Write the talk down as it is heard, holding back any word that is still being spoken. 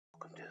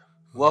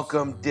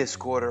Welcome,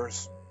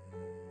 Discorders.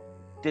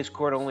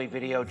 Discord only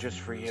video just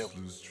for you.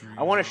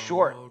 I want to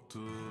short,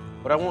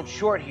 but I won't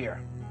short here.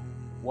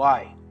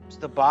 Why? It's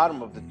the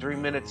bottom of the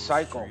 3-minute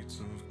cycle.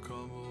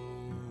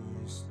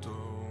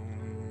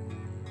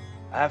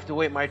 I have to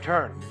wait my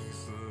turn.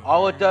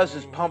 All it does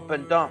is pump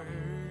and dump.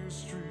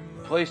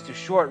 The place to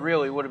short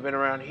really would have been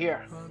around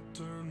here.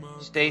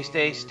 Stay,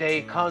 stay,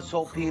 stay.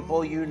 Consult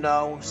people, you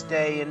know.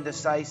 Stay,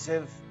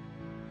 indecisive.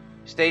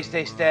 Stay,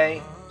 stay,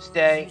 stay.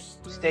 Stay,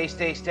 stay,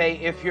 stay, stay.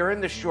 If you're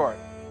in the short.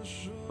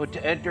 But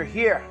to enter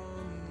here,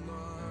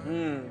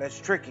 that's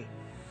tricky.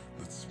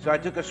 So I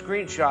took a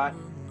screenshot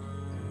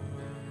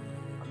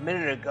a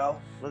minute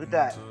ago. Look at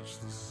that.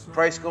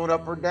 Price going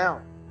up or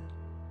down.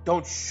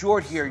 Don't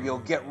short here, you'll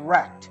get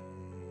wrecked.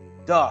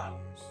 Duh.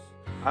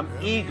 I'm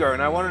eager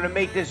and I wanted to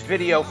make this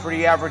video for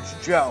the average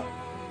Joe.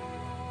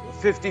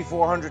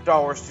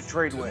 $5,400 to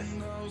trade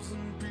with.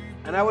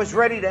 And I was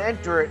ready to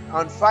enter it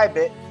on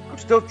Fibit. I'm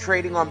still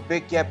trading on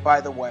BitGet,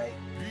 by the way.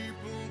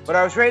 But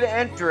I was ready to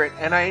enter it,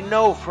 and I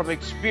know from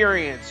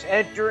experience,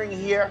 entering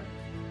here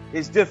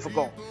is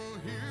difficult.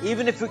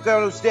 Even if it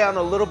goes down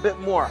a little bit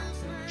more,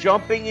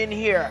 jumping in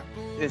here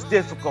is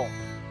difficult.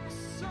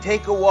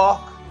 Take a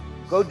walk,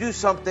 go do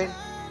something,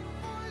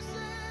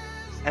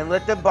 and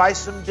let them buy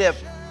some dip.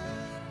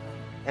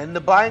 And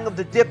the buying of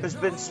the dip has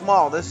been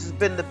small. This has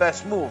been the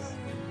best move.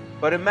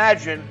 But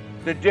imagine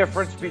the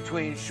difference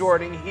between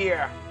shorting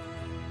here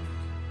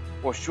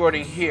or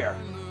shorting here.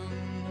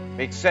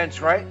 Makes sense,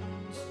 right?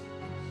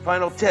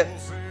 Final tip.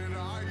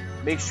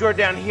 Make sure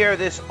down here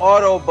this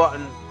auto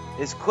button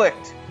is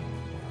clicked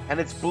and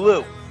it's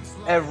blue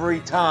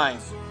every time.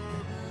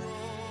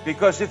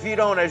 Because if you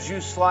don't, as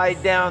you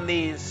slide down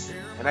these,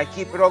 and I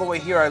keep it all the way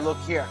here, I look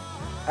here.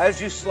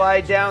 As you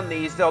slide down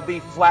these, there'll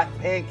be flat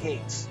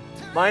pancakes.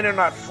 Mine are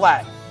not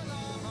flat.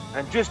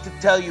 And just to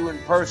tell you in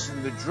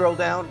person, the drill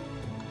down,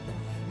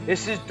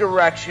 this is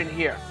direction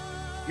here.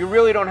 You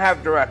really don't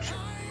have direction.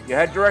 You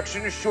had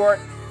direction to short.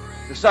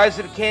 The size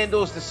of the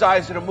candle is the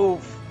size of the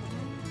move.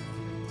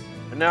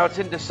 And now it's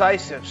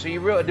indecisive. So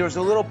there was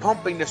a little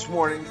pumping this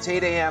morning. It's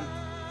 8 a.m.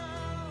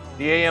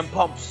 The a.m.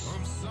 pumps.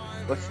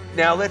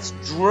 Now let's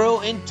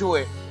drill into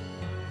it.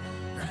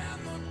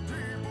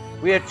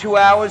 We had 2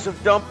 hours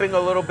of dumping, a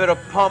little bit of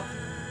pump.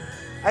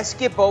 I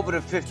skip over the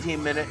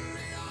 15-minute,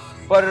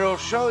 but it'll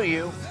show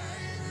you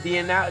the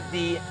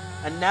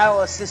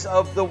analysis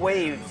of the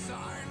wave.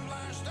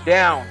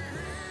 Down.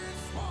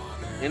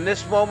 In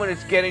this moment,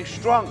 it's getting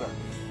stronger.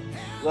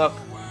 Look,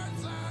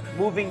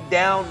 moving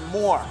down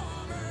more.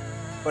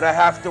 But I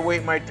have to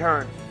wait my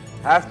turn.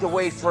 I have to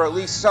wait for at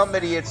least some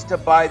idiots to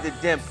buy the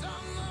dip.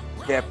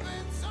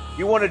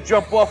 You want to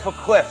jump off a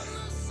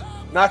cliff,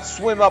 not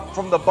swim up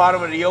from the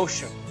bottom of the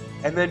ocean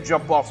and then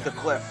jump off the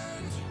cliff.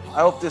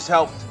 I hope this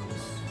helped.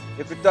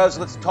 If it does,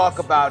 let's talk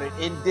about it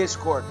in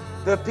Discord.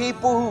 The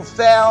people who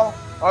fail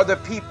are the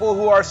people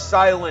who are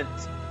silent.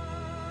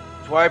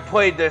 That's why I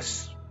played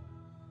this.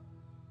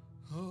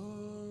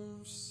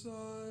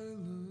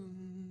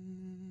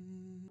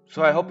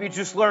 So I hope you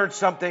just learned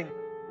something.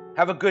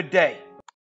 Have a good day.